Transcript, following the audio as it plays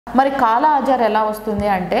మరి కాలా అజార్ ఎలా వస్తుంది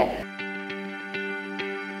అంటే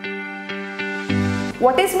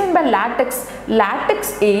what is mean by latex? Latex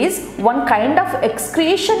is one kind of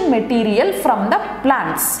excretion material from the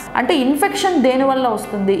plants. అంటే ఇన్ఫెక్షన్ దేని వల్ల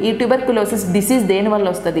వస్తుంది, ఈ ట్యూబర్కులోసిస్ డిసీజ్ దేని వల్ల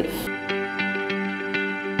వస్తుంది?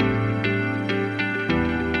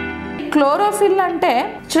 క్లోరోఫిల్ అంటే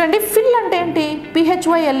చూడండి, ఫిల్ అంటే ఏంటి,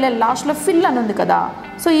 PHYLL లాస్ట్లో ఫిల్ అని ఉంది కదా.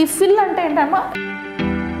 సో ఈ ఫిల్ అంటే ఏంటమ్మా,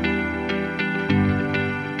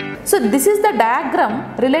 so this is the diagram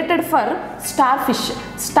related for star fish.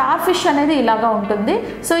 Star fish అనేది ఇలాగా ఉంటుంది.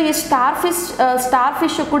 సో ఈ స్టార్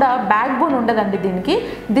ఫిష్ కూడా బ్యాక్ బోన్ ఉండదండి దీనికి.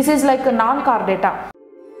 This is like non Chordata.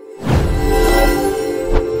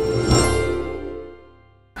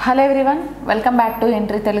 Hello everyone, welcome back to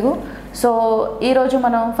entry Telugu. So ఈరోజు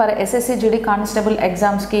మనం ఫర్ SSC GD కానిస్టేబుల్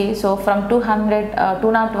ఎగ్జామ్స్కి సో ఫ్రమ్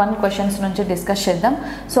 201 క్వశ్చన్స్ నుంచి డిస్కస్ చేద్దాం.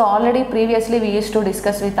 So already previously we use to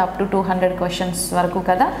discuss with up to 200 questions వరకు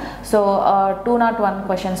కదా. So 201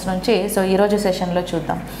 questions నుంచి so ఈరోజు సెషన్లో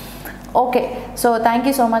చూద్దాం. Okay, so thank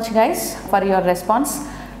you so much guys for your response.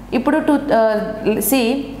 ఇప్పుడు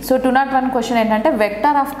సో 201 క్వశ్చన్ ఏంటంటే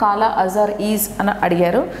వెక్టర్ ఆఫ్ కాలా అజార్ ఈజ్ అని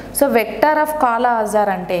అడిగారు. సో వెక్టర్ ఆఫ్ కాలా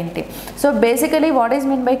అజార్ అంటే ఏంటి? So basically what is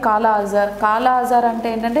mean by కాలా అజార్? కాలా అజార్ అంటే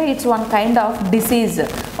ఏంటంటే it's one kind of disease.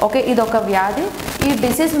 Okay, ఇది ఒక వ్యాధి. ఈ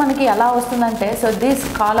డిసీజ్ మనకి ఎలా వస్తుందంటే సో దిస్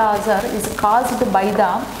కాలా Azhar is caused by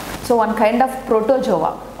the so one kind of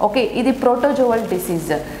protozoa. Okay, ఇది ప్రోటోజోవల్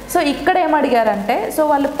డిసీజ్. సో ఇక్కడ ఏమడిగారంటే సో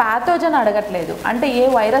వాళ్ళు ప్యాథోజన్ అడగట్లేదు, అంటే ఏ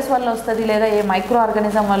వైరస్ వల్ల వస్తుంది లేదా ఏ మైక్రో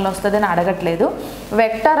ఆర్గానిజం వల్ల వస్తుంది అని అడగట్లేదు,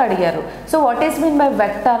 వెక్టర్ అడిగారు. So what is mean by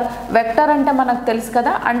vector? Vector అంటే మనకు తెలుసు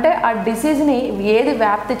కదా, అంటే ఆ డిసీజ్ని ఏది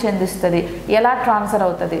వ్యాప్తి చెందిస్తుంది, ఎలా ట్రాన్స్ఫర్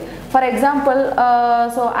అవుతుంది. For example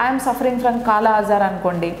so I'm suffering from కాలా అజార్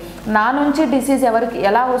అనుకోండి, నా నుంచి డిసీజ్ ఎవరికి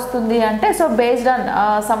ఎలా వస్తుంది అంటే so based on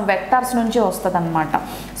some vectors నుంచి వస్తుంది అనమాట.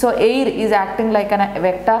 So air is acting like an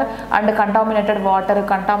vector and contaminated water,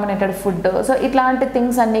 contaminated food, so ఇట్లాంటి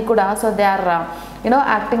థింగ్స్ అన్నీ కూడా so they are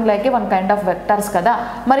acting like A one kind of vectors కదా.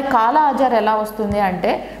 మరి కాలా అజార్ ఎలా వస్తుంది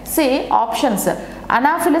అంటే C options: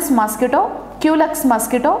 anopheles mosquito, culex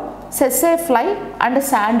mosquito, సెస్సే fly and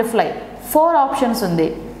sand fly. 4 options ఉంది.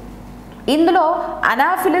 ఇందులో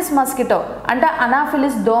అనాఫిలిస్ మస్కిటో అంటే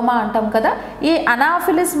అనాఫిలిస్ దోమ అంటాం కదా, ఈ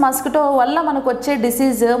అనాఫిలిస్ మస్కిటో వల్ల మనకు వచ్చే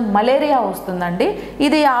డిసీజ్ మలేరియా వస్తుందండి.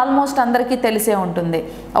 ఇది ఆల్మోస్ట్ అందరికీ తెలిసే ఉంటుంది.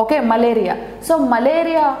 Okay, malaria. So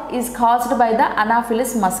malaria is caused by the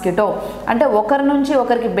anopheles mosquito. అంటే ఒకరి నుంచి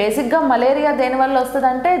ఒకరికి బేసిక్గా మలేరియా దేనివల్ల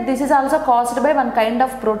వస్తుందంటే this is also caused by one kind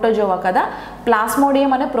of protozoa కదా,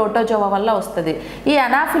 ప్లాస్మోడియం అనే ప్రోటోజోవా వల్ల వస్తుంది. ఈ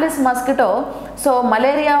అనాఫిలిస్ మస్కిటో సో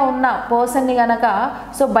మలేరియా ఉన్న పర్సన్ని కనుక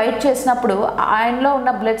సో బైట్ చేసినప్పుడు ఆయనలో ఉన్న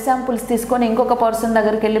బ్లడ్ శాంపుల్స్ తీసుకొని ఇంకొక పర్సన్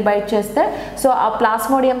దగ్గరికి వెళ్ళి బైట్ చేస్తే సో ఆ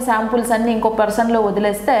ప్లాస్మోడియం శాంపుల్స్ అన్నీ ఇంకొక పర్సన్లో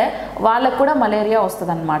వదిలేస్తే వాళ్ళకు కూడా మలేరియా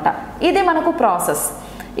వస్తుంది అనమాట. ఇది మనకు ప్రాసెస్.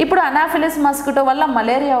 ఇప్పుడు అనాఫిలిస్ మస్కిటో వల్ల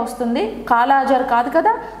మలేరియా వస్తుంది, కాలా అజార్ కాదు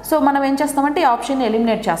కదా. సో మనం ఏం చేస్తామంటే ఈ ఆప్షన్ని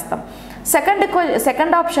ఎలిమినేట్ చేస్తాం.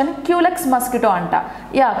 సెకండ్ ఆప్షన్ క్యూలెక్స్ మస్కిటో అంట.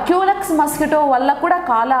 క్యూలెక్స్ మస్కిటో వల్ల కూడా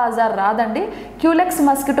కాలా అజార్ రాదండి. క్యూలెక్స్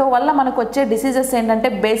మస్కిటో వల్ల మనకు వచ్చే డిసీజెస్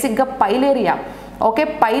ఏంటంటే బేసిక్గా filaria. Okay,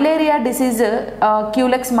 filaria disease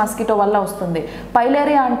culex mosquito వల్ల వస్తుంది.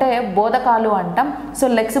 పైలేరియా అంటే బోధకాలు అంటాం. సో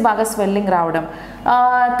లెగ్స్ బాగా స్వెల్లింగ్ రావడం.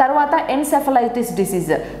 తర్వాత encephalitis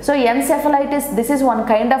disease. So encephalitis this is one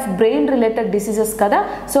kind of brain related diseases కదా.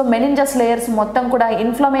 సో మెనింజస్ లేయర్స్ మొత్తం కూడా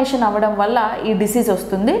ఇన్ఫ్లమేషన్ అవ్వడం వల్ల ఈ డిసీజ్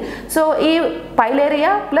వస్తుంది. సో ఈ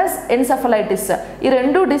పైలేరియా ప్లస్ ఎన్సెఫలైటిస్ ఈ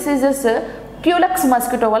రెండు డిసీజెస్ క్యూలెక్స్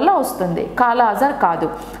మస్కిటో వల్ల వస్తుంది, కాలా అజార్ కాదు.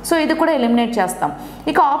 సో ఇది కూడా ఎలిమినేట్ చేస్తాం.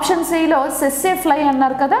 ఇక ఆప్షన్ సిలో సెస్సే ఫ్లై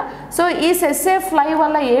అన్నారు కదా. సో ఈ సెస్సే ఫ్లై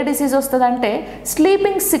వల్ల ఏ డిసీజ్ వస్తుందంటే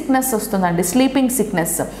స్లీపింగ్ సిక్నెస్ వస్తుందండి. స్లీపింగ్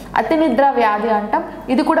సిక్నెస్, అతి నిద్ర వ్యాధి అంటాం.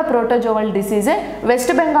 ఇది కూడా ప్రోటోజోవల్ డిసీజే.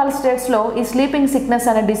 వెస్ట్ బెంగాల్ స్టేట్స్లో ఈ స్లీపింగ్ సిక్నెస్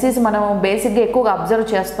అనే డిసీజ్ మనం బేసిక్గా ఎక్కువగా అబ్జర్వ్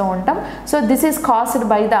చేస్తూ ఉంటాం. So this is caused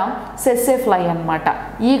by the సెస్సే fly అనమాట,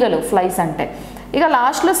 ఈగలు, ఫ్లైస్ అంటే. ఇక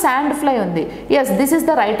లాస్ట్లో శాండ్ ఫ్లై ఉంది. Yes, this is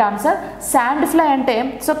the right answer. Sand fly అంటే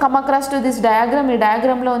so come across to this diagram. ఈ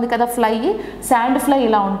డయాగ్రామ్లో ఉంది కదా ఫ్లై, శాండ్ ఫ్లై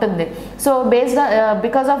ఇలా ఉంటుంది. So based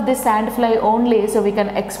because of this sand fly only so we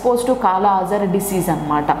can expose to కాలా Azhar disease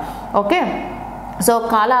అనమాట. Okay, so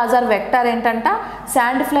కాలా Azhar vector ఏంటంట,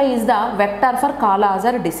 sand fly is the vector for కాలా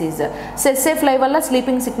అజార్ డిసీజ్. సెస్సే ఫ్లై వల్ల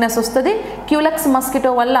స్లీపింగ్ సిక్నెస్ వస్తుంది. క్యూలెక్స్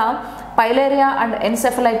మస్కిటో వల్ల పైలేరియా అండ్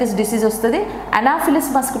ఎన్సెఫలైటిస్ డిసీజ్ వస్తుంది. Anopheles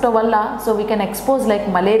mosquito వల్ల so we can expose like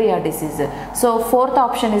malaria disease. So 4th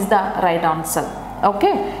option is the right answer.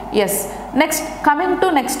 Okay, yes. Next, coming to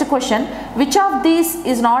next question, which of these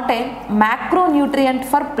is not a macronutrient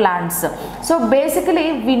for plants? So basically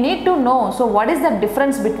we need to know, so what is the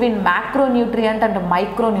difference between macronutrient and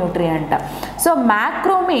micronutrient? So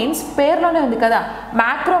macro means పేర్లోనే ఉంది కదా,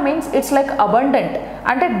 macro means it's like abundant,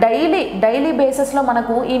 అంటే daily బేసిస్లో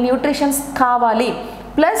మనకు ఈ nutritions కావాలి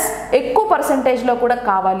plus ఎక్కువ పర్సెంటేజ్లో కూడా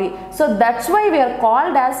కావాలి. So that's why we are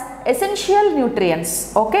called as essential nutrients.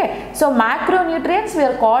 Okay, so macronutrients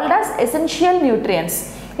we are called as essential nutrients.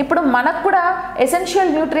 ఇప్పుడు మనకు కూడా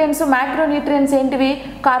ఎసెన్షియల్ న్యూట్రియంట్స్ మ్యాక్రోన్యూట్రియంట్స్ ఏంటివి?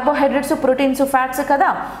 కార్బోహైడ్రేట్స్, ప్రోటీన్స్, ఫ్యాట్స్ కదా.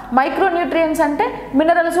 మైక్రోన్యూట్రియంట్స్ అంటే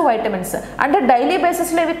మినరల్స్, వైటమిన్స్. అంటే డైలీ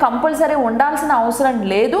బేసిస్లో ఇవి కంపల్సరీ ఉండాల్సిన అవసరం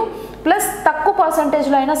లేదు, ప్లస్ తక్కువ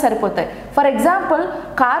పర్సంటేజ్లో అయినా సరిపోతాయి. ఫర్ ఎగ్జాంపుల్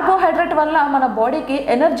కార్బోహైడ్రేట్ వల్ల మన బాడీకి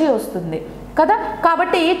ఎనర్జీ వస్తుంది కదా,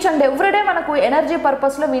 కాబట్టి ఈచ్ అండ్ ఎవ్రీడే మనకు ఎనర్జీ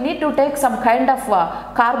పర్పస్లో we need to take some kind of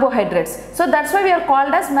carbohydrates. So that's why we are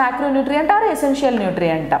called as macronutrient are essential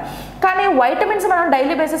nutrient. కానీ వైటమిన్స్ మనం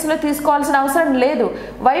డైలీ బేసిస్లో తీసుకోవాల్సిన అవసరం లేదు.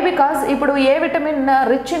 వై? బికాజ్ ఇప్పుడు ఏ విటమిన్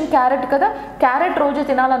రిచ్ ఇన్ క్యారెట్ కదా, క్యారెట్ రోజు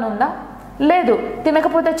తినాలని ఉందా? లేదు.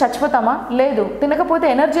 తినకపోతే చచ్చిపోతామా? లేదు. తినకపోతే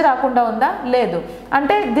ఎనర్జీ రాకుండా ఉందా? లేదు.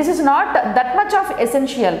 అంటే this is not that much of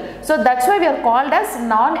essential. So that's why we are called as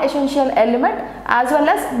non essential element as well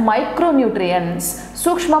as micronutrients.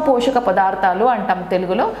 సూక్ష్మ పోషక పదార్థాలు అంటాం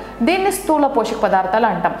తెలుగులో, దీన్ని స్థూల పోషక పదార్థాలు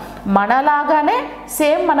అంటాం. మనలాగానే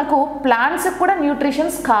సేమ్ మనకు ప్లాంట్స్కి కూడా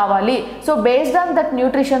న్యూట్రిషన్స్ కావాలి. So based on that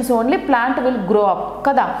nutritions only plant will grow up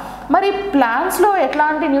కదా. మరి ప్లాంట్స్లో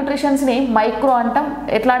ఎట్లాంటి న్యూట్రిషన్స్ని మైక్రో అంటాం,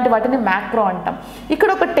 ఎట్లాంటి వాటిని మ్యాక్రో అంటాం. ఇక్కడ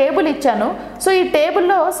ఒక టేబుల్ ఇచ్చాను. సో ఈ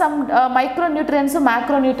టేబుల్లో సమ్ మైక్రోన్యూట్రియంట్స్,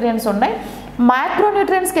 మ్యాక్రోన్యూట్రియంట్స్ ఉన్నాయి.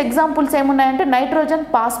 మైక్రోన్యూట్రియంట్స్కి examples ఏమున్నాయంటే nitrogen,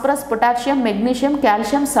 phosphorus, potassium, magnesium,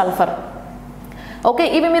 calcium, sulphur. Okay,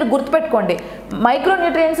 ఇవి మీరు గుర్తుపెట్టుకోండి.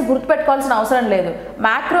 మైక్రోన్యూట్రియంట్స్ గుర్తుపెట్టుకోవాల్సిన అవసరం లేదు.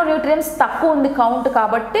 మ్యాక్రోన్యూట్రియంట్స్ తక్కువ ఉంది కౌంట్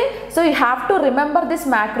కాబట్టి, so you have to remember this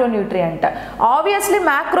macronutrient. Obviously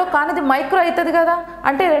macro కానిది మైక్రో అవుతుంది కదా,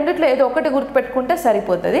 అంటే రెండిట్లో ఏదో ఒకటి గుర్తుపెట్టుకుంటే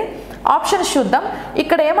సరిపోతుంది. ఆప్షన్స్ చూద్దాం.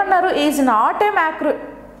 ఇక్కడ ఏమన్నారు? ఈజ్ నాట్ ఏ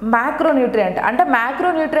మ్యాక్రోన్యూట్రియంట్ అంటే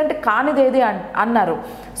మ్యాక్రోన్యూట్రియంట్ కానిది ఏది అన్నారు.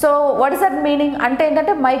 So what is that meaning? అంటే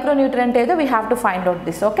ఏంటంటే మైక్రోన్యూట్రియంట్ ఏదో we have to find out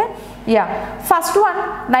this. Okay, yeah. First one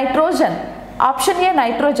nitrogen. Option A,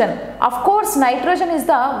 nitrogen. Of course, nitrogen is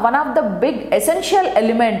the one of the big essential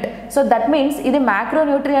element. So that means ఇది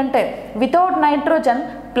macronutrient. Without nitrogen,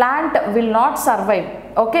 plant will not survive.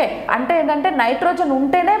 Okay, అంటే ఏంటంటే nitrogen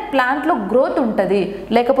ఉంటేనే ప్లాంట్లో growth ఉంటుంది,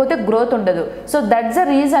 లేకపోతే growth ఉండదు. So that's the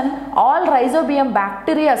reason all rhizobium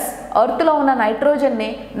bacterias ఎర్త్లో ఉన్న నైట్రోజన్ని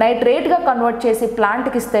నైట్రేట్గా convert చేసి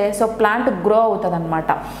ప్లాంట్కి ఇస్తే సో ప్లాంట్ గ్రో అవుతుంది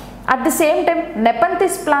అనమాట. At the same time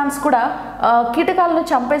నెపంతిస్ plants కూడా కీటకాలను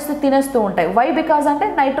చంపేస్తూ తినేస్తూ ఉంటాయి. వై? బికాజ్ అంటే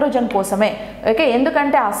నైట్రోజన్ కోసమే. ఓకే,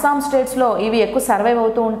 ఎందుకంటే అస్సాం స్టేట్స్లో ఇవి ఎక్కువ సర్వైవ్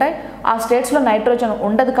అవుతూ ఉంటాయి. ఆ స్టేట్స్లో నైట్రోజన్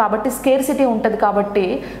ఉండదు కాబట్టి, స్కేర్సిటీ ఉంటుంది కాబట్టి,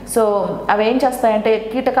 సో అవి ఏం చేస్తాయంటే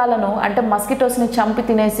కీటకాలను అంటే మస్కిటోస్ని చంపి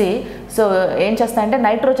తినేసి సో ఏం చేస్తాయంటే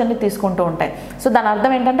నైట్రోజన్ని తీసుకుంటూ ఉంటాయి. సో దాని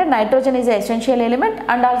అర్థం ఏంటంటే nitrogen is essential element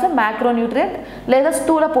and also macronutrient లేదా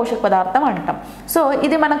స్థూల పోషక పదార్థం అంటాం. సో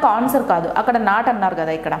ఇది మనకు ఆన్సర్ కాదు, అక్కడ నాట్ అన్నారు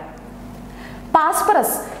కదా ఇక్కడ.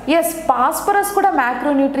 ఫాస్ఫరస్, ఎస్, ఫాస్ఫరస్ కూడా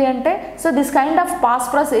మ్యాక్రోన్యూట్రియంటే. So this kind of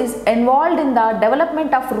phosphorus is involved in the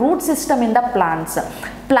development of root system in the plants.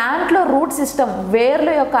 ప్లాంట్లో రూట్ సిస్టమ్ వేర్ల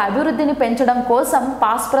యొక్క అభివృద్ధిని పెంచడం కోసం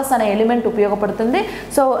ఫాస్ఫరస్ అనే ఎలిమెంట్ ఉపయోగపడుతుంది.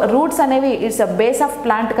 సో రూట్స్ అనేవి ఇట్స్ బేస్ ఆఫ్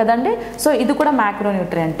ప్లాంట్ కదండి. సో ఇది కూడా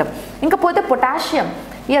మ్యాక్రోన్యూట్రియంట్. ఇంకా పోతే పొటాషియం.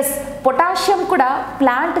 ఎస్, పొటాషియం కూడా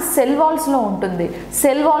ప్లాంట్ సెల్ వాల్స్లో ఉంటుంది.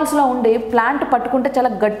 సెల్ వాల్స్లో ఉండి ప్లాంట్ పట్టుకుంటే చాలా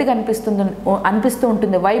గట్టిగా అనిపిస్తూ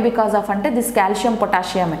ఉంటుంది. వై? బికాజ్ ఆఫ్ అంటే దిస్ కాల్షియం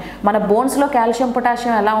పొటాషియమే. మన బోన్స్లో కాల్షియం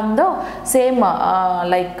పొటాషియం ఎలా ఉందో సేమ్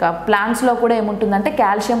లైక్ ప్లాంట్స్లో కూడా ఏముంటుందంటే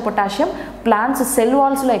కాల్షియం పొటాషియం ప్లాంట్స్ సెల్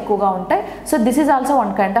వాల్స్లో ఎక్కువగా ఉంటాయి. So this is also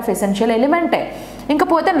one kind of essential ఎలిమెంటే. ఇంకా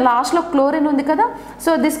పోతే లాస్ట్లో క్లోరిన్ ఉంది కదా.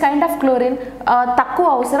 So this kind of chlorine తక్కువ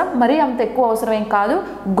అవసరం, మరీ అంత ఎక్కువ అవసరం ఏం కాదు.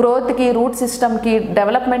 గ్రోత్కి, రూట్ సిస్టమ్కి,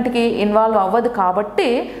 డెవలప్మెంట్కి ఇన్వాల్వ్ అవ్వదు కాబట్టి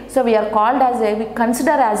so we are called as a, we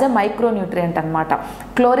consider as a micronutrient అనమాట.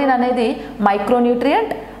 క్లోరిన్ అనేది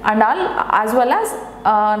micronutrient and all as well as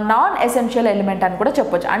non essential element అని కూడా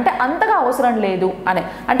చెప్పొచ్చు. అంటే అంతగా అవసరం లేదు అనే,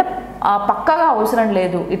 అంటే పక్కగా అవసరం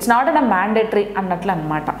లేదు, ఇట్స్ నాట్ అన్ మ్యాండేటరీ అన్నట్లు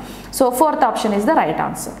అనమాట. So fourth option is the right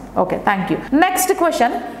answer. Okay, thank you. Next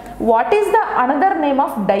question, what is the another name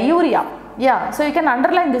of డయూరియా? Yeah, so you can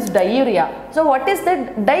underline this డయూరియా. So what is the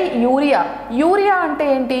డయూరియా? Urea అంటే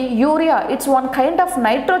ఏంటి? Urea it's one kind of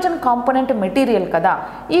nitrogen component material కదా.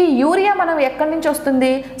 ఈ urea మనం ఎక్కడి నుంచి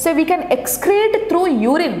వస్తుంది? So we can excrete through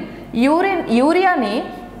urine. యూరియాని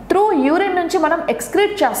through urine నుంచి మనం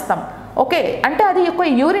ఎక్స్క్రీట్ చేస్తాం. ఓకే, అంటే అది ఒక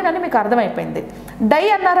యూరిన్ అని మీకు అర్థమైపోయింది. డై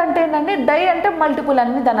అన్నారంటే ఏంటండి, డై అంటే మల్టిపుల్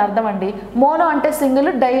అని దాని అర్థం అండి. మోనో అంటే సింగిల్,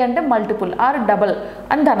 డై అంటే మల్టిపుల్ ఆర్ డబల్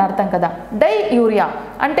అని దాని అర్థం కదా. డై యూరియా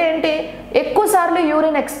అంటే ఏంటి, ఎక్కువ సార్లు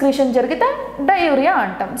యూరిన్ ఎక్స్క్రీషన్ జరిగితే డైయూరియా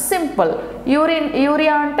అంటాం, సింపుల్.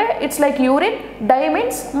 యూరియా అంటే it's like urine, die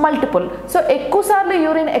means multiple. So ఎక్కువ సార్లు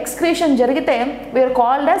యూరిన్ ఎక్స్క్రీషన్ జరిగితే we are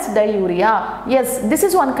called as డైయూరియా. Yes, this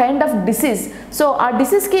is one kind of disease. So ఆ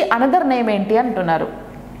డిసీజ్కి అనదర్ నేమ్ ఏంటి అంటున్నారు,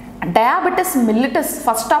 డయాబెటిస్ మిల్లిటస్.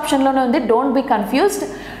 ఫస్ట్ ఆప్షన్లోనే ఉంది, don't be confused.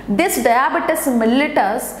 This diabetes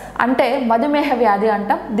mellitus అంటే మధుమేహ వ్యాధి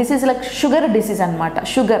అంటాం. This is like sugar disease అనమాట.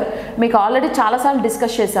 షుగర్ మీకు ఆల్రెడీ చాలాసార్లు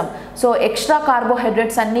డిస్కస్ చేసాం. సో ఎక్స్ట్రా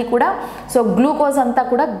కార్బోహైడ్రేట్స్ అన్నీ కూడా, సో గ్లూకోజ్ అంతా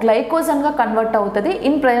కూడా గ్లైకోజన్గా కన్వర్ట్ అవుతుంది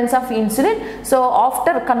in presence of insulin. So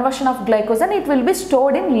after conversion of glycogen it will be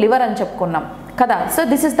stored in liver అని చెప్పుకున్నాం కదా. So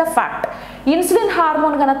this is the fact. Insulin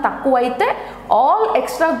hormone కన్నా తక్కువ అయితే ఆల్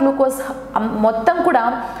ఎక్స్ట్రా గ్లూకోజ్ మొత్తం కూడా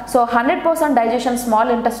సో 100% డైజెషన్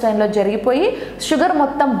స్మాల్ ఇంటెస్టైన్లో జరిగిపోయి షుగర్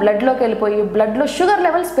మొత్తం బ్లడ్లోకి వెళ్ళిపోయి బ్లడ్లో షుగర్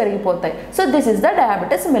లెవెల్స్ పెరిగిపోతాయి. So this is the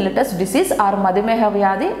diabetes mellitus disease are మధుమేహ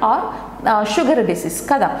వ్యాధి ఆర్ షుగర్ డిసీజ్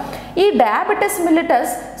కదా. ఈ డయాబెటిస్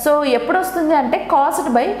మిల్లిటస్ సో ఎప్పుడు వస్తుంది అంటే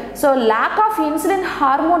caused by so lack of insulin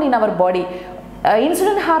hormone in our body.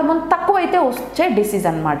 Insulin hormone తక్కువైతే వచ్చే డిసీజ్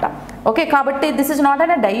అనమాట. ఓకే, కాబట్టి దిస్ ఇస్ నాట్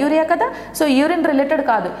అన్ డైయూరియా కదా. సో యూరిన్ రిలేటెడ్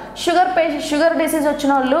కాదు. షుగర్ డిసీజ్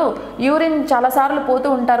వచ్చిన వాళ్ళు యూరిన్ చాలాసార్లు పోతూ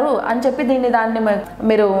ఉంటారు అని చెప్పి దాన్ని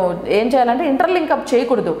మీరు ఏం చేయాలంటే ఇంటర్లింకప్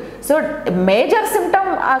చేయకూడదు. సో మేజర్ సిమ్టమ్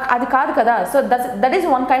అది కాదు కదా. So that is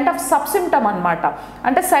one kind of sub symptom అనమాట.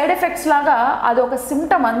 అంటే సైడ్ ఎఫెక్ట్స్ లాగా అది ఒక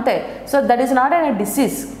సిమ్టమ్ అంతే. So that is not an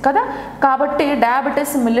disease కదా. కాబట్టి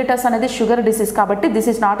డయాబెటిస్ మిల్లిటస్ అనేది షుగర్ డిసీజ్ కాబట్టి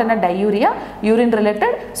this is not an డైయూరియా, urine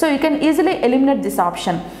related. So you can easily eliminate this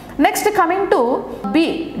option. Next, coming to B,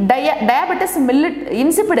 diabetes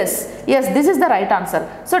insipidus. Yes, this is the right answer.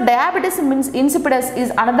 So diabetes insipidus is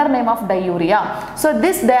another name of diuria. So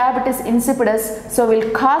this diabetes insipidus so will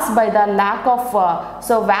caused by the lack of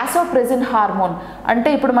so vasopressin hormone. అంటే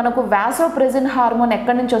ఇప్పుడు మనకు vasopressin hormone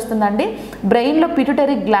ఎక్కడి నుంచి వస్తుందండి, బ్రెయిన్లో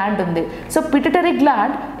pituitary gland ఉంది. So pituitary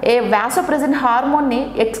gland ఏ vasopressin హార్మోన్ని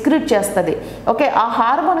excrete చేస్తుంది. Okay, ఆ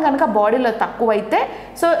హార్మోన్ కనుక బాడీలో తక్కువైతే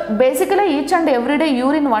so basically each and everyday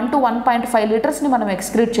urine 1 to 1.5 లీటర్స్ని మనం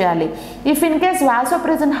ఎక్స్క్రీట్ చేయాలి. If in case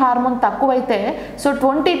vasopressin hormone తక్కువైతే so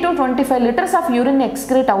 20 to 25 litres of urine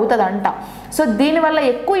excrete అవుతుందంట. సో దీనివల్ల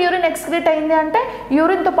ఎక్కువ యూరిన్ ఎక్స్క్రీట్ అయింది అంటే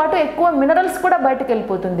యూరిన్తో పాటు ఎక్కువ మినరల్స్ కూడా బయటకు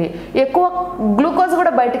వెళ్ళిపోతుంది, ఎక్కువ గ్లూకోజ్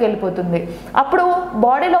కూడా బయటకు వెళ్ళిపోతుంది. అప్పుడు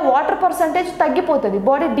బాడీలో వాటర్ పర్సంటేజ్ తగ్గిపోతుంది,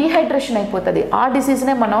 బాడీ డీహైడ్రేషన్ అయిపోతుంది. ఆ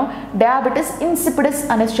డిసీజ్నే మనం డయాబెటిస్ ఇన్సిపిడస్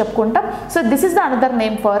అనేసి చెప్పుకుంటాం. So this is the another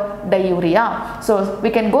name for డయూరియా. So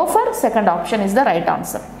we can go for second option is the right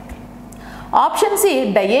answer. Option C,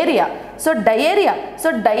 diarrhea. So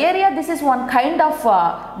diarrhea, this is one kind of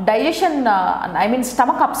digestion,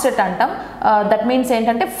 stomach upset antam. That means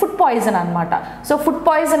ఏంటంటే food poison అనమాట. So food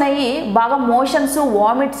poison అయ్యి బాగా motions,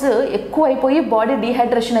 vomits ఎక్కువ అయిపోయి body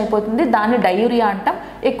dehydration అయిపోతుంది. దాన్ని డయూరియా అంటాం.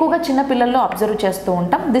 ఎక్కువగా చిన్న పిల్లల్లో అబ్జర్వ్ చేస్తూ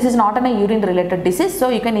ఉంటాం. This is not an urine related disease. So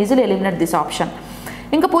you can easily eliminate this option.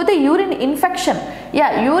 ఇంకపోతే యూరిన్ ఇన్ఫెక్షన్.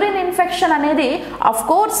 యూరిన్ ఇన్ఫెక్షన్ అనేది of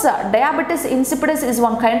course diabetes insipidus is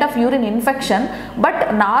one kind of urine infection. But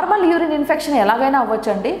normal urine infection ఎలాగైనా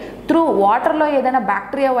అవ్వచ్చండి. Through వాటర్లో ఏదైనా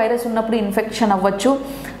bacteria virus ఉన్నప్పుడు infection అవ్వచ్చు,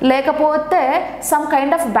 లేకపోతే some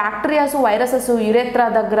kind of bacterias viruses యురేత్రా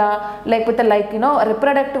దగ్గర లేకపోతే లైక్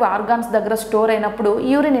రిప్రొడక్టివ్ ఆర్గాన్స్ దగ్గర స్టోర్ అయినప్పుడు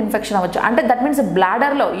యూరిన్ ఇన్ఫెక్షన్ అవ్వచ్చు. అంటే దట్ మీన్స్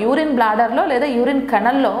బ్లాడర్లో, యూరిన్ బ్లాడర్లో లేదా యూరిన్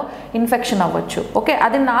కెనల్లో ఇన్ఫెక్షన్ అవ్వచ్చు. ఓకే,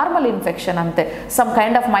 అది నార్మల్ ఇన్ఫెక్షన్ అంతే, some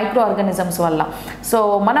kind of micro organisms వల్ల. సో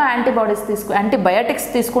మనం యాంటీబయాటిక్స్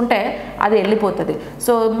తీసుకుంటే అది వెళ్ళిపోతుంది.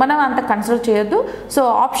 సో మనం అంత కన్సిడర్ చేయొద్దు. So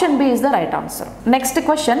option B is the right answer. Next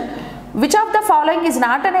question, which of the following is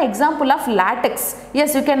not an example of latex? Yes,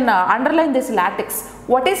 you can underline this latex.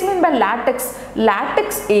 What is meant by latex? Latex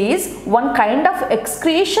is one kind of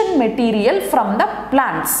excretion material from the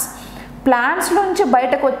plants. ప్లాంట్స్లోంచి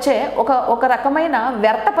బయటకు వచ్చే ఒక రకమైన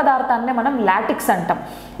వ్యర్థ పదార్థాన్ని మనం లాటిక్స్ అంటాం.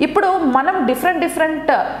 ఇప్పుడు మనం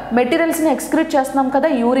డిఫరెంట్ మెటీరియల్స్ని ఎక్స్క్రీట్ చేస్తున్నాం కదా,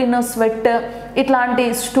 యూరిన్, స్వెట్, ఇట్లాంటి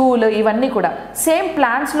స్టూల్, ఇవన్నీ కూడా సేమ్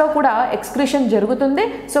ప్లాంట్స్లో కూడా ఎక్స్క్రీషన్ జరుగుతుంది.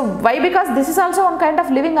 So why? Because this is also one kind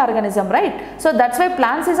of living organism, right? So that's why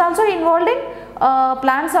plants is also involved in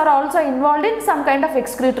plants are also involved in some kind of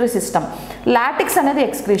excretory system. లాటిక్స్ అనేది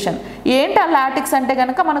excretion. ఏంటి ఆ లాటిక్స్ అంటే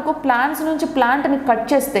కనుక మనకు plants నుంచి ప్లాంట్ని cut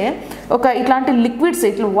చేస్తే ఇట్లాంటి లిక్విడ్స్,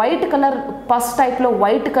 ఇట్లా వైట్ కలర్ పస్ టైప్లో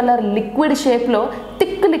వైట్ కలర్ లిక్విడ్ షేప్లో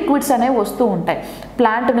థిక్ లిక్విడ్స్ అనేవి వస్తూ ఉంటాయి.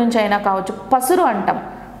 ప్లాంట్ నుంచి అయినా కావచ్చు. పసురు అంటాం,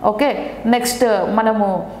 ఓకే నెక్స్ట్ మనము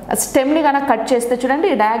స్టెమ్ని కనుక కట్ చేస్తే చూడండి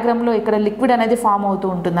ఈ డయాగ్రామ్లో ఇక్కడ లిక్విడ్ అనేది ఫామ్ అవుతూ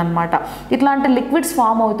ఉంటుంది అనమాట. ఇట్లాంటి లిక్విడ్స్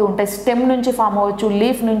ఫామ్ అవుతూ ఉంటాయి. స్టెమ్ నుంచి ఫామ్ అవ్వచ్చు,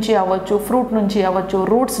 లీఫ్ నుంచి అవ్వచ్చు, ఫ్రూట్ నుంచి అవ్వచ్చు,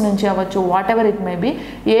 రూట్స్ నుంచి అవ్వచ్చు, what ever it may be,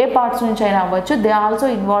 A parts నుంచి అయినా అవ్వచ్చు. They also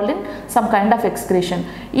involve in some kind of excretion.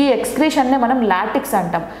 ఈ ఎక్స్క్రీషన్నే మనం లాటిక్స్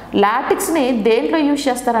అంటాం. లాటిక్స్ని దేంట్లో యూజ్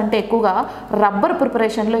చేస్తారంటే ఎక్కువగా రబ్బర్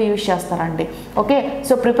ప్రిపరేషన్లో యూజ్ చేస్తారండి. Okay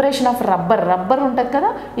so preparation of rubber ఉంటుంది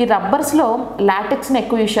కదా, ఈ రబ్బర్స్లో లాటిక్స్ని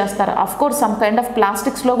ఎక్కువ యూజ్ చేస్తారు. Of course some kind of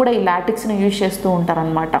ప్లాస్టిక్స్లో కూడా ఈ లాటిక్స్ని యూజ్ చేస్తూ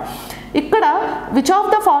ఉంటారనమాట. ఇక్కడ which of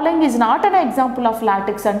the following is not an example of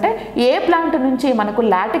లాటిక్స్ అంటే ఏ ప్లాంట్ నుంచి మనకు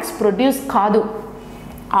లాటిక్స్ ప్రొడ్యూస్ కాదు.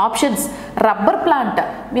 ఆప్షన్స్ రబ్బర్ ప్లాంట్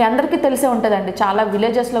మీ అందరికీ తెలిసే ఉంటుందండి, చాలా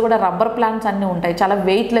విలేజెస్లో కూడా రబ్బర్ ప్లాంట్స్ అన్నీ ఉంటాయి చాలా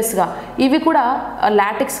వెయిట్లెస్గా. ఇవి కూడా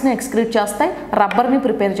లాటిక్స్ని ఎక్స్క్రీట్ చేస్తాయి, రబ్బర్ని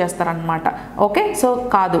ప్రిపేర్ చేస్తారనమాట. ఓకే సో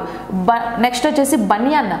కాదు. నెక్స్ట్ వచ్చేసి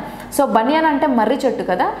బనియన్. సో బనియన్ అంటే మర్రి చెట్టు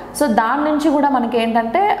కదా, సో దాని నుంచి కూడా మనకి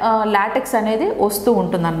ఏంటంటే లాటెక్స్ అనేది వస్తూ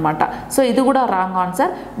ఉంటుందన్నమాట. సో ఇది కూడా రాంగ్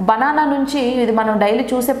ఆన్సర్. బనానా నుంచి, ఇది మనం డైలీ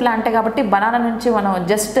చూసే ప్లాంటే కాబట్టి బనానా నుంచి మనం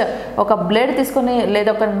జస్ట్ ఒక బ్లేడ్ తీసుకొని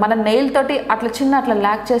లేదా ఒక మన నెయిల్ తోటి అట్లా అట్లా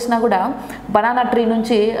ల్యాక్ చేసినా కూడా బనానా ట్రీ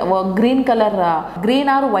నుంచి green colour, green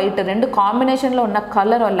are white రెండు కాంబినేషన్లో ఉన్న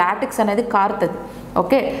కలర్ లాటెక్స్ అనేది కారుతుంది.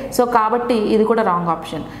 ఓకే సో కాబట్టి ఇది కూడా wrong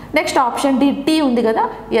option. Next option D, tea ఉంది కదా,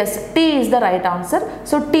 S T is the right answer.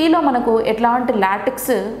 So టీలో మనకు ఎట్లాంటి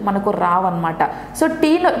లాటెక్స్ మనకు రావన్నమాట. సో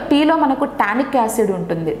టీలో మనకు టానిక్ యాసిడ్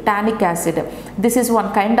ఉంటుంది. Tonic acid this is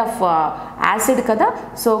one kind of acid కదా,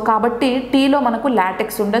 సో కాబట్టి టీలో మనకు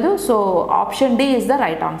లాటెక్స్ ఉండదు. So option D is the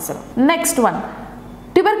right answer. Next one,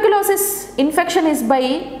 tuberculosis infection is by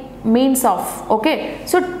means of. Okay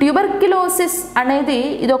so tuberculosis అనేది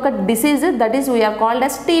ఇది ఒక disease, that is we are called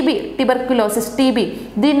as TB. Tuberculosis TB,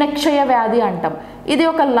 దీన్ని క్షయ వ్యాధి అంటాం. ఇది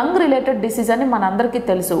ఒక లంగ్ రిలేటెడ్ డిసీజ్ అని మనందరికీ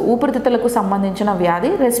తెలుసు. ఊపిరితిత్తులకు సంబంధించిన వ్యాధి,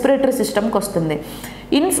 రెస్పిరేటరీ సిస్టమ్కి వస్తుంది.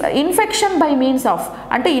 ఇన్ఫెక్షన్ బై మీన్స్ ఆఫ్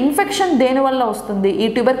అంటే ఇన్ఫెక్షన్ దేనివల్ల వస్తుంది, ఈ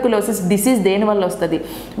ట్యూబర్క్యులోసిస్ డిసీజ్ దేనివల్ల వస్తుంది.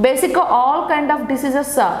 బేసిక్గా all kind of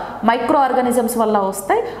diseases micro organisms వల్ల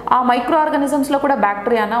వస్తాయి. ఆ మైక్రో ఆర్గానిజమ్స్లో కూడా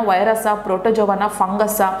బ్యాక్టీరియానా, వైరసా, ప్రోటోజోవానా,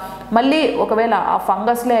 ఫంగస్సా, మళ్ళీ ఒకవేళ ఆ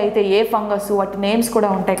ఫంగస్లే అయితే ఏ ఫంగస్, వాటి నేమ్స్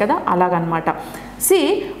కూడా ఉంటాయి కదా, అలాగనమాట. C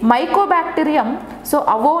Mycobacterium, so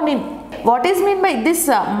అవోనిన్. What is mean by this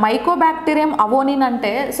Mycobacterium avonine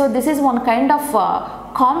ante, so this is one kind of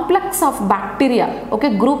complex of bacteria, okay,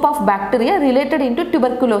 group of bacteria related into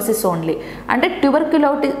tuberculosis only, అంటే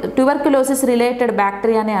tuberculosis related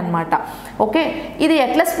bacteria నే అన్నమాట. Okay ఇది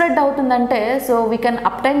ఎట్లా spread అవుతుందంటే, so we can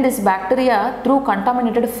obtain this bacteria through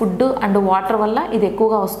contaminated food and water వల్ల ఇది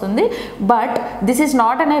ఎక్కువగా వస్తుంది. But this is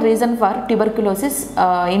not an A reason for tuberculosis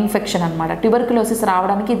infection అనమాట. ట్యూబర్క్యులోసిస్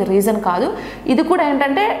రావడానికి ఇది రీజన్ కాదు. ఇది కూడా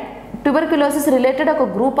ఏంటంటే ట్యూబర్క్యులోసిస్ రిలేటెడ్ ఒక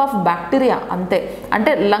గ్రూప్ ఆఫ్ బ్యాక్టీరియా అంతే,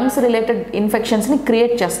 అంటే లంగ్స్ రిలేటెడ్ ఇన్ఫెక్షన్స్ని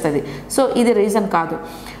క్రియేట్ చేస్తుంది. సో ఇది రీజన్ కాదు.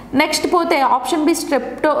 నెక్స్ట్ పోతే ఆప్షన్ బి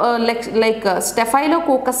లైక్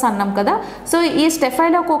స్టెఫైలోకోకస్ అన్నాం కదా. సో ఈ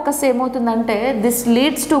స్టెఫైలోకోకస్ ఏమవుతుందంటే this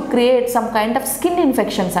leads to create some kind of skin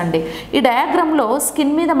infections అండి. ఈ డయాగ్రామ్లో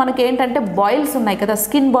స్కిన్ మీద మనకి ఏంటంటే బాయిల్స్ ఉన్నాయి కదా,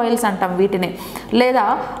 స్కిన్ బాయిల్స్ అంటాం వీటిని, లేదా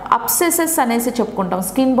అబ్సెసెస్ అనేసి చెప్పుకుంటాం.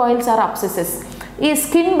 Skin boils are అబ్సెసెస్. ఈ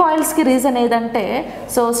స్కిన్ బాయిల్స్కి రీజన్ ఏదంటే,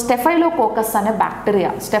 సో స్టెఫైలోకోకస్ అనే బ్యాక్టీరియా,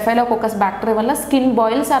 స్టెఫైలోకోకస్ బ్యాక్టీరియా వల్ల skin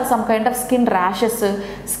boils are some kind of skin rashes,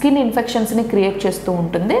 skin ఇన్ఫెక్షన్స్ని create చేస్తూ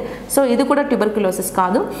ఉంటుంది. సో ఇది కూడా ట్యూబర్క్యులోసిస్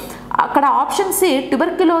కాదు. అక్కడ option C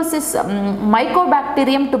tuberculosis,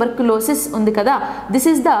 Mycobacterium tuberculosis ఉంది కదా, this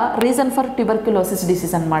is the reason for tuberculosis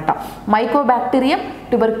disease అనమాట. Mycobacterium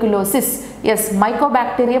tuberculosis, yes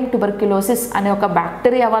Mycobacterium tuberculosis అనే ఒక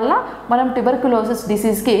బ్యాక్టీరియా వల్ల మనం ట్యూబర్క్యులోసిస్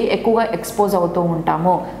డిసీజ్కి ఎక్కువగా ఎక్స్పోజ్ అవుతూ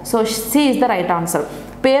ఉంటాము. So C is the right answer.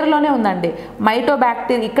 పేరులోనే ఉందండి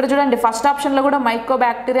మైటోబాక్టీరియా. ఇక్కడ చూడండి ఫస్ట్ ఆప్షన్లో కూడా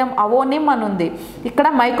మైకోబాక్టీరియం అవోనిమ్ అని ఉంది, ఇక్కడ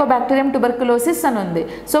మైకోబాక్టీరియం ట్యూబర్క్యులోసిస్ అని ఉంది.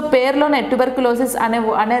 సో పేరులోనే ట్యూబర్క్యులోసిస్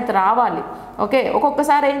అనేది రావాలి. ఓకే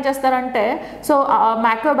ఒక్కొక్కసారి ఏం చేస్తారంటే, సో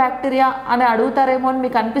మైకోబాక్టీరియా అని అడుగుతారేమో అని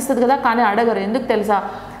మీకు అనిపిస్తుంది కదా, కానీ అడగరు. ఎందుకు తెలుసా,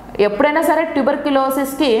 ఎప్పుడైనా సరే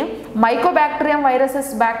ట్యూబర్క్యులోసిస్కి మైకోబాక్టీరియం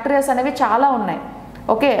బ్యాక్టీరియాస్ అనేవి చాలా ఉన్నాయి.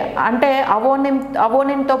 ఓకే అంటే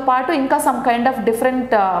అవోనిమ్తో పాటు ఇంకా సమ్ కైండ్ ఆఫ్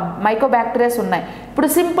డిఫరెంట్ మైకోబాక్టీరియాస్ ఉన్నాయి. ఇప్పుడు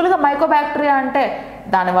సింపుల్గా మైకోబాక్టీరియా అంటే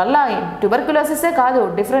దానివల్ల ట్యూబర్క్యులోసిసే కాదు,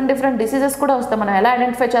 డిఫరెంట్ డిసీజెస్ కూడా వస్తాయి. మనం ఎలా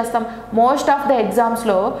ఐడెంటిఫై చేస్తాం? మోస్ట్ ఆఫ్ ద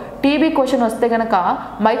ఎగ్జామ్స్లో టీబీ క్వశ్చన్ వస్తే కనుక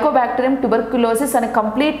మైకోబాక్టీరియం ట్యూబర్క్యులోసిస్ అని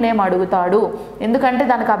కంప్లీట్ నేమ్ అడుగుతాడు. ఎందుకంటే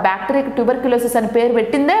దానికి ఆ బ్యాక్టీరియాకి ట్యూబర్క్యులోసిస్ అని పేరు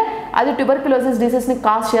పెట్టిందే అది ట్యూబర్క్యులోసిస్ డిసీజ్ని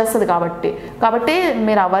కాజ్ చేస్తుంది కాబట్టి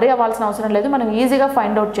మీరు వరి అవ్వాల్సిన అవసరం లేదు, మనం ఈజీగా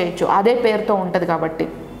ఫైండ్ అవుట్ చేయొచ్చు, అదే పేరుతో ఉంటుంది కాబట్టి.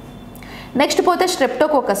 నెక్స్ట్ పోతే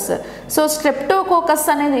స్ట్రెప్టోకోకస్. సో స్ట్రెప్టోకోకస్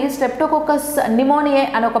అనేది స్ట్రెప్టోకోకస్ నిమోనియే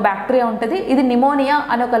అనే ఒక బ్యాక్టీరియా ఉంటుంది. ఇది నిమోనియా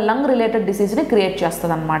అనే ఒక లంగ్ రిలేటెడ్ డిసీజ్ని క్రియేట్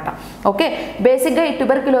చేస్తుంది అనమాట. ఓకే, బేసిక్గా ఈ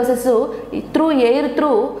ట్యూబర్క్యులోసిస్ త్రూ ఎయిర్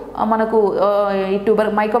త్రూ మనకు ఈ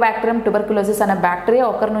మైకోబాక్టీరియం ట్యూబర్క్యులోసిస్ అనే బ్యాక్టీరియా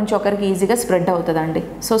ఒకరి నుంచి ఒకరికి ఈజీగా స్ప్రెడ్ అవుతుందండి.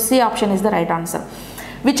 So C option is the right answer.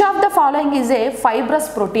 Which of the following is a fibrous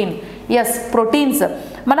protein? Yes, proteins.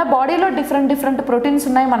 మన బాడీలో డిఫరెంట్ ప్రోటీన్స్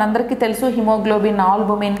ఉన్నాయి, మనందరికీ తెలుసు. Haemoglobin,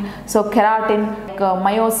 albumin, so keratin,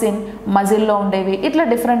 myosin, మజిల్లో ఉండేవి, ఇట్లా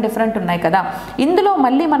డిఫరెంట్ ఉన్నాయి కదా. ఇందులో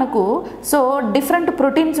మళ్ళీ మనకు సో డిఫరెంట్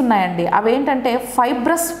ప్రోటీన్స్ ఉన్నాయండి. అవేంటంటే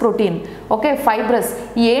ఫైబ్రస్ ప్రోటీన్. Okay, fibrous.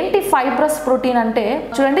 ఏంటి ఫైబ్రస్ ప్రోటీన్ అంటే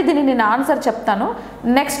చూడండి, దీన్ని నేను ఆన్సర్ చెప్తాను.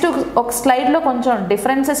 నెక్స్ట్ ఒక స్లైడ్లో కొంచెం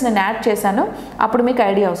డిఫరెన్సెస్ నేను యాడ్ చేశాను, అప్పుడు మీకు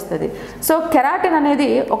ఐడియా వస్తుంది. సో కెరాటిన్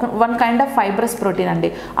అనేది one kind of fibrous protein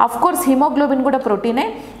అండి. ఆఫ్ కోర్స్ హిమోగ్లోబిన్ కూడా ప్రోటీనే,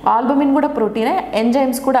 ఆల్బుమిన్ కూడా ప్రోటీనే,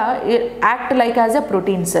 ఎంజైమ్స్ కూడా act like as a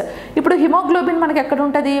proteins. ఇప్పుడు హిమోగ్లోబిన్ మనకి ఎక్కడ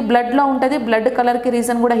ఉంటుంది? బ్లడ్లో ఉంటుంది. బ్లడ్ కలర్కి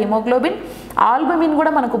రీజన్ కూడా హిమోగ్లోబిన్. ఆల్బుమిన్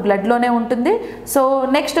కూడా మనకు బ్లడ్లోనే ఉంటుంది. సో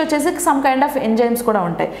నెక్స్ట్ వచ్చేసి సమ్ కైండ్ ఆఫ్ ఎంజైమ్స్ కూడా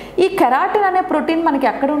ఉంటాయి. ఈ కెరాటిన్ అనే ప్రోటీన్ మనకి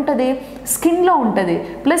ఎక్కడ ఉంటుంది? స్కిన్లో ఉంటుంది,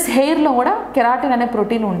 ప్లస్ హెయిర్లో కూడా కెరాటిన్ అనే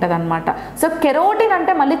ప్రోటీన్ ఉంటుంది అనమాట. సో కెరోటిన్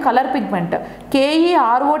అంటే మళ్ళీ కలర్ పిగ్మెంట్.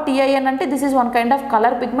 KEROTIN అంటే this is one kind of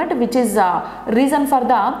colour pigment which is reason for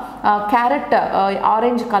the carrot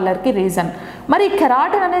orange కలర్కి రీజన్. మరి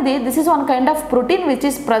కెరాటిన్ అనేది this is one kind of protein which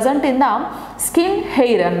is present in the skin,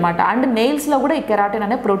 hair అనమాట. And నెయిల్స్లో కూడా ఈ keratin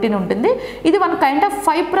అనే protein ఉంటుంది. ఇది one kind of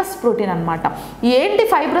fibrous protein అనమాట. ఏంటి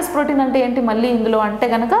ఫైబ్రస్ ప్రోటీన్ అంటే ఏంటి మళ్ళీ ఇందులో అంటే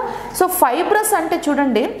కనుక, సో ఫైబ్రస్ అంటే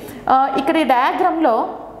చూడండి ఇక్కడ ఈ డయాగ్రామ్లో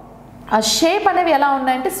ఆ షేప్ అనేవి ఎలా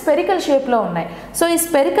ఉన్నాయంటే స్పెరికల్ షేప్లో ఉన్నాయి. సో ఈ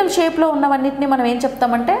స్పెరికల్ షేప్లో ఉన్నవన్నిటిని మనం ఏం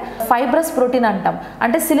చెప్తామంటే ఫైబ్రస్ ప్రోటీన్ అంటాం.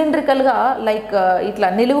 అంటే సిలిండ్రికల్గా లైక్ ఇట్లా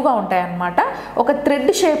నిలువుగా ఉంటాయి అన్నమాట, ఒక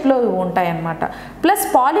థ్రెడ్ షేప్లో ఉంటాయి అన్నమాట. ప్లస్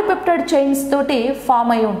పాలీపెప్టైడ్ చైన్స్ తోటి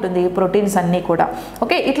ఫామ్ అయి ఉంటుంది ఈ ప్రోటీన్స్ అన్నీ కూడా.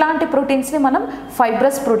 ఓకే, ఇట్లాంటి ప్రోటీన్స్ని మనం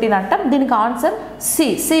ఫైబ్రస్ ప్రోటీన్ అంటాం. దీనికి answer C.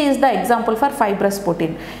 C is the example for fibrous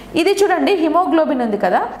protein. ఇది చూడండి హిమోగ్లోబిన్ ఉంది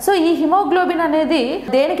కదా. సో ఈ హిమోగ్లోబిన్ అనేది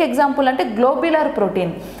దేనికి ఎగ్జాంపుల్ అంటే గ్లోబ్యులర్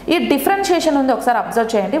ప్రోటీన్. ఈ డిఫరెన్షియేషన్ ఉంది, ఒకసారి అబ్జర్వ్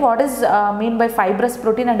చేయండి. What is mean by fibrous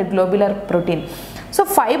protein and globular protein? So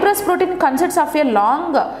fibrous protein consists of a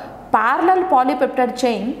long parallel polypeptide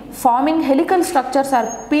chain forming helical structures are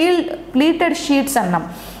pleated sheets అన్నాం.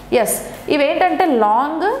 Yes, ఇవేంటంటే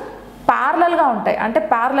long ప్యారలల్గా ఉంటాయి. అంటే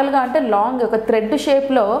ప్యారలల్గా అంటే లాంగ్ ఒక థ్రెడ్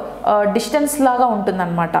షేప్లో డిస్టెన్స్ లాగా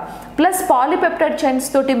ఉంటుందన్నమాట. ప్లస్ పాలీపెప్టైడ్ చైన్స్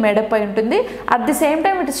తోటి మేడప్ అయి ఉంటుంది. అట్ ది సేమ్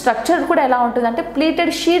టైం ఇటు స్ట్రక్చర్ కూడా ఎలా ఉంటుంది అంటే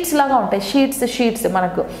ప్లీటెడ్ షీట్స్ లాగా ఉంటాయి. షీట్స్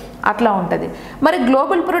మనకు అట్లా ఉంటుంది. మరి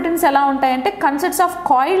గ్లోబల్ ప్రోటీన్స్ ఎలా ఉంటాయంటే consists of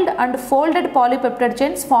coiled and folded polypeptide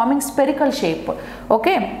chains farming spherical shape.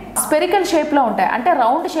 Okay, spherical షేప్లో ఉంటాయి అంటే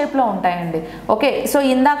రౌండ్ షేప్లో ఉంటాయండి. ఓకే, సో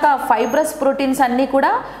ఇందాక ఫైబ్రస్ ప్రోటీన్స్ అన్నీ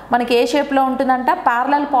కూడా మనకి ఏ షేప్లో ఉంటుందంట?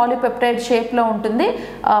 ప్యారలల్ పాలీపెప్టైడ్ షేప్లో ఉంటుంది,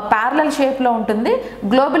 ప్యారలల్ షేప్లో ఉంటుంది.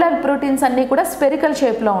 గ్లోబులర్ ప్రోటీన్స్ అన్నీ కూడా స్పెరికల్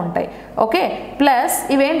షేప్లో ఉంటాయి. ఓకే, ప్లస్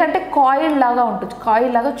ఇవేంటంటే కాయిల్ లాగా ఉంటుంది,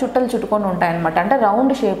 కాయిల్ లాగా చుట్టలు చుట్టుకొని ఉంటాయి అనమాట, అంటే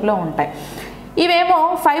రౌండ్ షేప్లో ఉంటాయి. ఇవేమో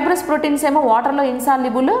ఫైబ్రస్ ప్రోటీన్స్ ఏమో వాటర్లో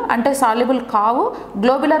ఇన్సాల్యుబుల్ అంటే సాల్యుబుల్ కావు.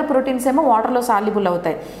 గ్లోబులర్ ప్రోటీన్స్ ఏమో వాటర్లో సాల్యుబుల్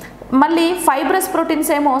అవుతాయి. మళ్ళీ ఫైబ్రస్ ప్రోటీన్స్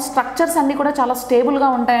ఏమో స్ట్రక్చర్స్ అన్నీ కూడా చాలా స్టేబుల్గా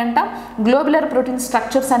ఉంటాయంట. గ్లోబులర్ ప్రోటీన్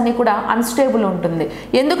స్ట్రక్చర్స్ అన్నీ కూడా అన్స్టేబుల్ ఉంటుంది.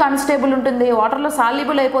 ఎందుకు అన్స్టేబుల్ ఉంటుంది? వాటర్లో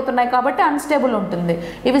సాల్యుబుల్ అయిపోతున్నాయి కాబట్టి అన్స్టేబుల్ ఉంటుంది.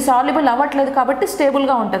 ఇవి సాల్యుబుల్ అవ్వట్లేదు కాబట్టి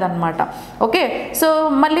స్టేబుల్గా ఉంటుంది అనమాట. ఓకే, సో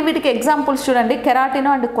మళ్ళీ వీటికి ఎగ్జాంపుల్స్ చూడండి. Keratin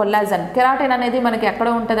and collagen. కెరాటిన్ అనేది మనకి ఎక్కడ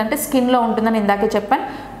ఉంటుంది అంటే స్కిన్లో ఉంటుందని ఇందాకే చెప్పాను.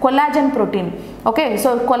 Collagen protein. Okay, so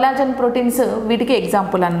collagen proteins వీటికి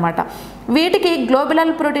ఎగ్జాంపుల్ అనమాట. వీటికి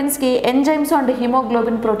globular ప్రోటీన్స్కి enzymes and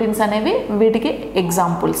haemoglobin proteins అనేవి వీటికి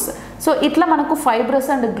ఎగ్జాంపుల్స్. సో ఇట్లా మనకు ఫైబ్రస్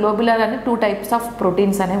అండ్ గ్లోబులర్ అని 2 టైప్స్ ఆఫ్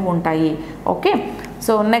ప్రోటీన్స్ అనేవి ఉంటాయి. Okay,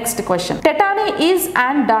 so next question. Tetany is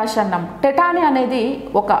and dash అన్నాం. టెటానీ అనేది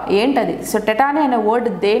ఒక ఏంటది? సో టెటానీ అనే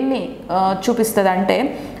వర్డ్ దేన్ని చూపిస్తుంది అంటే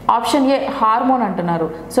ఆప్షన్ ఏ హార్మోన్ అంటున్నారు.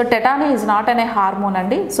 సో టెటానీ ఈజ్ నాట్ అనే హార్మోన్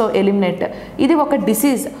అండి. So eliminate. ఇది ఒక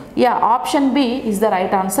disease. Yeah, option B is the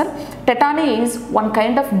right answer. Tetany is one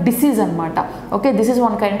kind of disease అనమాట. Okay, this is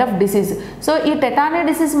one kind of disease. So ఈ tetany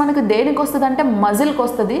disease మనకు దేనికి వస్తుంది అంటే మజిల్కి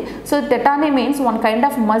వస్తుంది. So tetany means one kind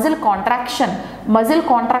of muscle contraction. Muscle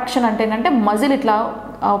contraction అంటే ఏంటంటే muscle ఇట్లా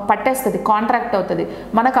పట్టేస్తుంది, కాంట్రాక్ట్ అవుతుంది.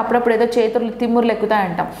 మనకు అప్పుడప్పుడు ఏదో చేతులు తిమ్ముర్లు ఎక్కుతాయి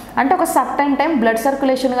అంటాం. అంటే ఒక సర్టైన్ టైం బ్లడ్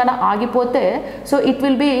సర్క్యులేషన్ కానీ ఆగిపోతే so it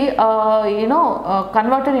will be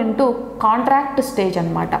converted into contract stage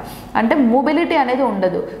అనమాట. అంటే మూబిలిటీ అనేది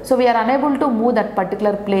ఉండదు. So we are unable to move that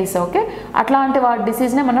particular place. Okay, అట్లాంటి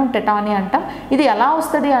డిసీజ్నే మనం టెటానీ అంటాం. ఇది ఎలా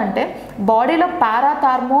వస్తుంది అంటే బాడీలో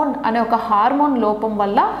పారాథార్మోన్ అనే ఒక హార్మోన్ లోపం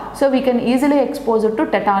వల్ల so we can easily expose to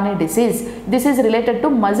tetany disease. This is related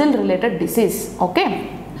to muscle related disease. Okay,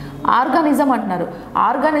 organism అంటున్నారు.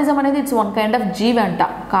 ఆర్గానిజం అనేది ఇట్స్ వన్ కైండ్ ఆఫ్ జీవి అంట,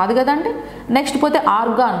 కాదు కదండి. నెక్స్ట్ పోతే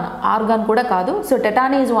ఆర్గాన్ కూడా కాదు. So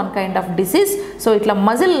tetany is one kind of disease. So ఇట్లా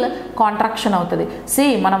muscle contraction అవుతుంది.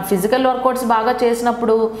 మనం ఫిజికల్ వర్కౌట్స్ బాగా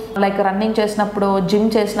చేసినప్పుడు, లైక్ రన్నింగ్ చేసినప్పుడు, జిమ్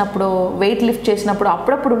చేసినప్పుడు, వెయిట్ లిఫ్ట్ చేసినప్పుడు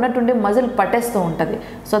అప్పుడప్పుడు ఉన్నటువంటి మజిల్ పట్టేస్తూ ఉంటుంది.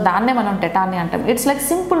 సో దాన్నే మనం టెటానీ అంటాం. It's like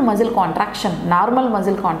simple muscle contraction, normal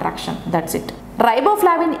muscle contraction, that's it.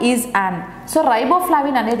 Riboflavin is an. So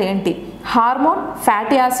riboflavin అనేది ఏంటి? Hormone,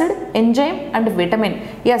 fatty acid, enzyme and vitamin.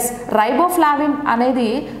 Yes, riboflavin అనేది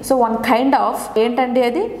సో వన్ కైండ్ ఆఫ్ ఏంటంటే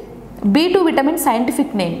అది B2 vitamin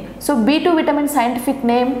scientific name. So B2 vitamin scientific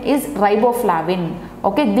name is riboflavin.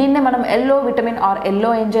 Okay, దీన్నే మనం yellow vitamin are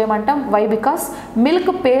yellow enzyme అంటాం. Why? Because milk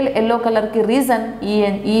pale yellow కలర్కి reason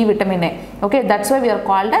ఈ విటమినే. Okay, that's why we are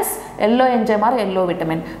called as yellow enzyme are yellow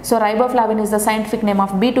vitamin. So riboflavin is the scientific name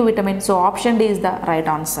of B2 vitamin. So option D is the right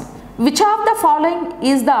answer. Which of the following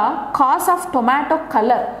is the cause of tomato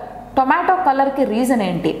colour? Tomato కలర్కి reason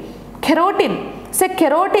ఏంటి? Keratin. So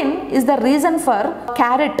keratin is the reason for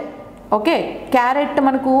carrot. Okay, carrot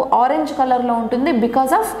మనకు orange కలర్లో ఉంటుంది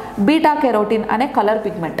because of beta carotene అనే colour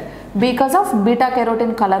pigment. Because of beta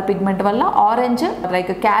carotene colour pigment వల్ల orange,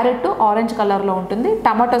 like carrot orange కలర్లో ఉంటుంది.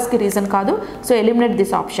 టమాటోస్కి reason కాదు. So eliminate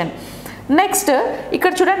this option. Next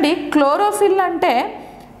ఇక్కడ చూడండి, క్లోరోఫిల్ అంటే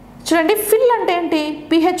చూడండి, ఫిల్ అంటే ఏంటి?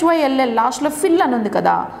 PHYLL లాస్ట్లో ఫిల్ అని ఉంది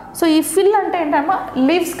కదా. సో ఈ ఫిల్ అంటే ఏంటమ్మా?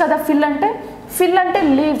 లీవ్స్ కదా. ఫిల్ అంటే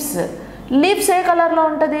లీవ్స్. లీవ్స్ ఏ కలర్లో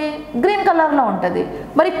ఉంటుంది? గ్రీన్ కలర్లో ఉంటుంది.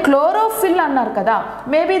 మరి క్లోరోఫిల్ అన్నారు కదా,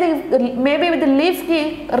 మేబీ ఇది లీఫ్కి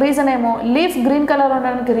రీజన్ ఏమో, లీఫ్ గ్రీన్ కలర్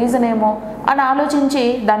ఉండడానికి రీజన్ ఏమో అని ఆలోచించి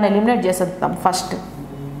దాన్ని ఎలిమినేట్ చేసేద్దాం ఫస్ట్.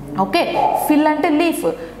 ఓకే, ఫిల్ అంటే లీఫ్,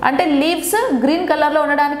 అంటే లీవ్స్ గ్రీన్ కలర్లో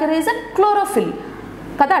ఉండడానికి రీజన్ క్లోరోఫిల్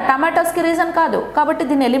కదా, టమాటోస్కి రీజన్ కాదు. కాబట్టి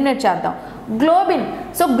దీన్ని ఎలిమినేట్ చేద్దాం. గ్లోబిన్.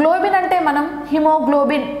 సో గ్లోబిన్ అంటే మనం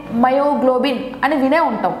హిమోగ్లోబిన్, మయోగ్లోబిన్ అని వినే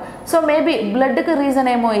ఉంటాం. సో మేబీ బ్లడ్కి రీజన్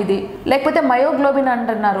ఏమో ఇది, లేకపోతే మయోగ్లోబిన్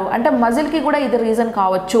అంటున్నారు అంటే మజిల్కి కూడా ఇది రీజన్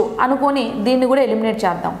కావచ్చు అనుకొని దీన్ని కూడా ఎలిమినేట్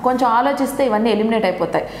చేద్దాం. కొంచెం ఆలోచిస్తే ఇవన్నీ ఎలిమినేట్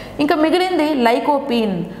అయిపోతాయి. ఇంకా మిగిలింది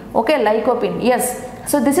lycopene. Okay, lycopene. Yes,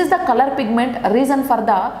 so this is the colour pigment reason for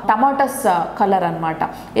the tomatoes colour అనమాట.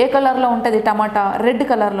 ఏ కలర్లో ఉంటుంది టమాటా? రెడ్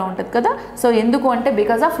కలర్లో ఉంటుంది కదా. సో ఎందుకు అంటే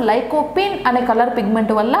బికాస్ ఆఫ్ లైకోపిన్ అనే కలర్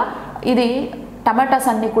పిగ్మెంట్ వల్ల ఇది టమాటాస్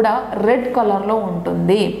అన్నీ కూడా రెడ్ కలర్లో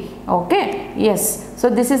ఉంటుంది. Okay, yes, so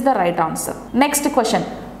this is the right answer. Next question,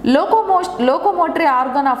 locomotory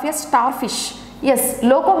organ of a star fish. Yes,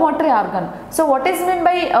 locomotory organ. So what is mean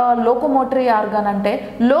by locomotory organ అంటే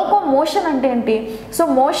locomotion అంటే ఏంటి? So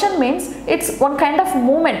motion means it's one kind of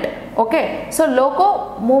moment. Okay, so loco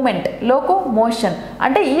moment, loco motion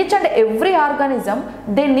అంటే each and every organism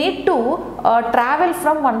they need to travel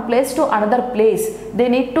from one place to another place. They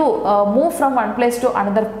need to move from one place to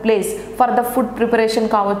another place for the food preparation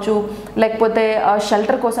కావచ్చు, లేకపోతే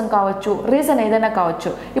shelter కోసం కావచ్చు, reason ఏదైనా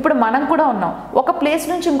కావచ్చు. ఇప్పుడు మనం కూడా ఉన్నాం, ఒక ప్లేస్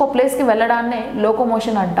నుంచి ఇంకో ప్లేస్కి వెళ్ళడాన్నే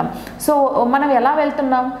లోకోమోషన్ అంటాం. సో మనం ఎలా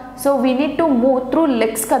వెళ్తున్నాం? So we need to move through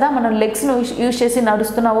legs కదా. మనం లెగ్స్ను యూజ్ చేసి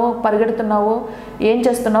నడుస్తున్నావో, పరిగెడుతున్నావో, ఏం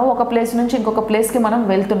చేస్తున్నావో ఒక ప్లేస్ నుంచి ఇంకొక ప్లేస్కి మనం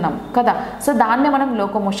వెళ్తున్నాం కదా. సో దాన్నే మనం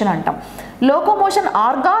లోకోమోషన్ అంటాం. లోకోమోషన్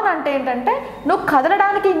ఆర్గాన్ అంటే ఏంటంటే నువ్వు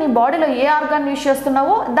కదలడానికి నీ బాడీలో ఏ ఆర్గాన్ యూజ్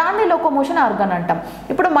చేస్తున్నావో దాన్ని లోకోమోషన్ ఆర్గాన్ అంటాం.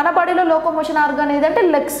 ఇప్పుడు మన బాడీలో లోకోమోషన్ ఆర్గాన్ ఏదంటే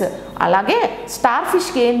లెగ్స్. అలాగే స్టార్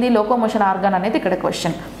ఫిష్కి ఏంది లోకోమోషన్ ఆర్గాన్ అనేది ఇక్కడ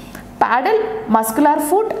question. ప్యాడల్, muscular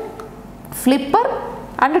foot, flipper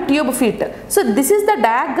and tube feet. So this is the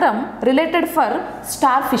diagram related for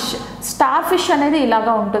star fish. Star fish అనేది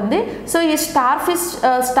ఇలాగా ఉంటుంది. సో ఈ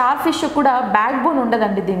స్టార్ ఫిష్ కూడా బ్యాక్ బోన్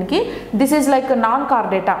ఉండదండి దీనికి. This is like non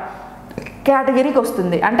Chordata కేటగిరీకి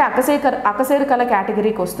వస్తుంది, అంటే అకశేరుకల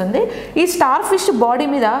కేటగిరీకి వస్తుంది. ఈ స్టార్ ఫిష్ బాడీ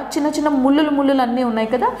మీద చిన్న చిన్న ముళ్ళులు అన్నీ ఉన్నాయి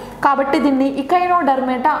కదా, కాబట్టి దీన్ని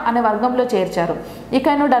ఇకైనోడర్మేటా అనే వర్గంలో చేర్చారు.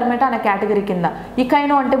 ఇకైనోడర్మేటా అనే కేటగిరీ కింద.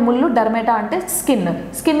 ఇకైనో అంటే ముళ్ళు, డర్మేటా అంటే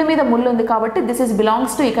స్కిన్ మీద ముళ్ళు ఉంది కాబట్టి this is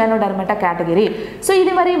belongs to ఇకైనోడర్మేటా category. So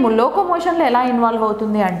ఇది మరి లోకోమోషన్లో ఎలా ఇన్వాల్వ్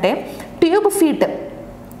అవుతుంది అంటే tube feet.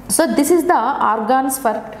 So this is the organs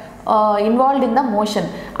for involved in the motion.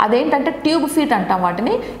 అదేంటంటే ట్యూబ్ ఫీట్ అంటాం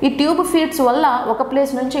వాటిని. ఈ ట్యూబ్ ఫీట్స్ వల్ల ఒక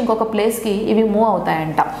ప్లేస్ నుంచి ఇంకొక ప్లేస్కి ఇవి move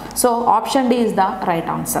అవుతాయంట. So option D is the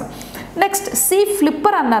right answer. Next C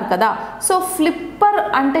flipper అన్నారు కదా. సో ఫ్లిప్పర్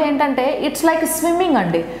అంటే ఏంటంటే ఇట్స్ లైక్ స్విమ్మింగ్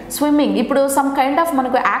అండి. స్విమ్మింగ్ ఇప్పుడు సమ్ కైండ్ ఆఫ్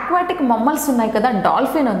మనకు ఆక్వాటిక్ మమ్మల్స్ ఉన్నాయి కదా,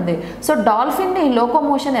 డాల్ఫిన్ ఉంది. సో డాల్ఫిన్ని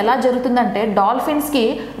లోకోమోషన్ ఎలా జరుగుతుందంటే డాల్ఫిన్స్కి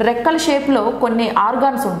రెక్కల షేప్లో కొన్ని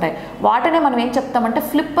ఆర్గాన్స్ ఉంటాయి. వాటినే మనం ఏం చెప్తామంటే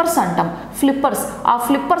ఫ్లిప్పర్స్ అంటాం. ఫ్లిప్పర్స్, ఆ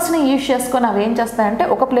ఫ్లిప్పర్స్ని యూజ్ చేసుకొని అవి ఏం చేస్తాయంటే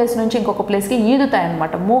ఒక ప్లేస్ నుంచి ఇంకొక ప్లేస్కి ఈదుతాయి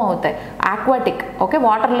అనమాట, మూవ్ అవుతాయి. ఆక్వాటిక్, ఓకే,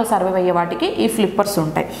 వాటర్లో సర్వైవ్ అయ్యే వాటికి ఈ ఫ్లిప్పర్స్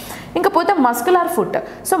ఉంటాయి. ఇంకపోతే muscular foot.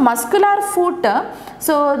 So muscular foot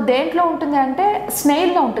so దేంట్లో ఉంటుంది అంటే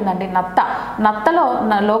స్నేయిల్లో ఉంటుందండి. నత్తలో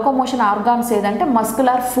లోకోమోషన్ ఆర్గాన్స్ ఏదంటే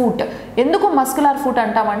మస్కులార్ ఫుట్. ఎందుకు మస్కులార్ ఫుట్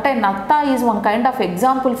అంటామంటే నత్త is one kind of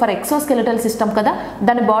example for ఎక్సోస్కెలిటల్ system కదా.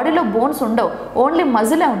 దాని బాడీలో బోన్స్ ఉండవు, ఓన్లీ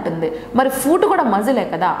మజిలే ఉంటుంది. మరి ఫుట్ కూడా మజిలే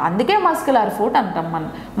కదా, అందుకే మస్కులార్ ఫుట్ అంటాం మనం.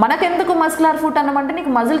 మనకెందుకు మస్కులార్ ఫుట్ అన్నమంటే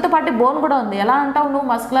నీకు మజిల్తో పాటు బోన్ కూడా ఉంది, ఎలా అంటావు నువ్వు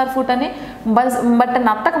మస్కులార్ ఫుట్ అని? బట్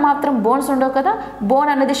నత్తకు మాత్రం బోన్స్ ఉండవు కదా.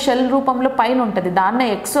 బోన్ అనేది షెల్ రూపంలో పైన ఉంటుంది, దాన్నే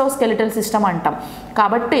ఎక్సోస్కెలిటల్ సిస్టమ్ అంటాం.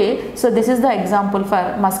 కాబట్టి so this is the example for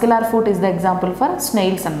muscular foot is the example for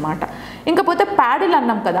స్నేయిల్స్ అనమాట. ఇంకపోతే ప్యాడిల్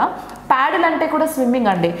అన్నాం కదా, ప్యాడిల్ అంటే కూడా స్విమ్మింగ్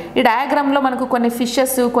అండి. ఈ డయాగ్రామ్లో మనకు కొన్ని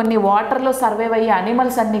ఫిషెస్, కొన్ని వాటర్లో సర్వైవ్ అయ్యే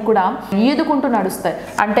అనిమల్స్ అన్నీ కూడా ఈదుకుంటూ నడుస్తాయి,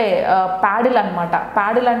 అంటే ప్యాడిల్ అనమాట.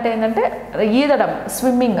 ప్యాడిల్ అంటే ఏంటంటే ఈదడం,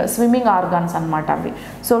 స్విమ్మింగ్ ఆర్గాన్స్ అనమాట అవి.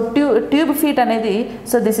 సో ట్యూబ్ ఫీట్ అనేది,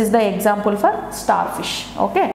 so this is the example for star fish. Okay.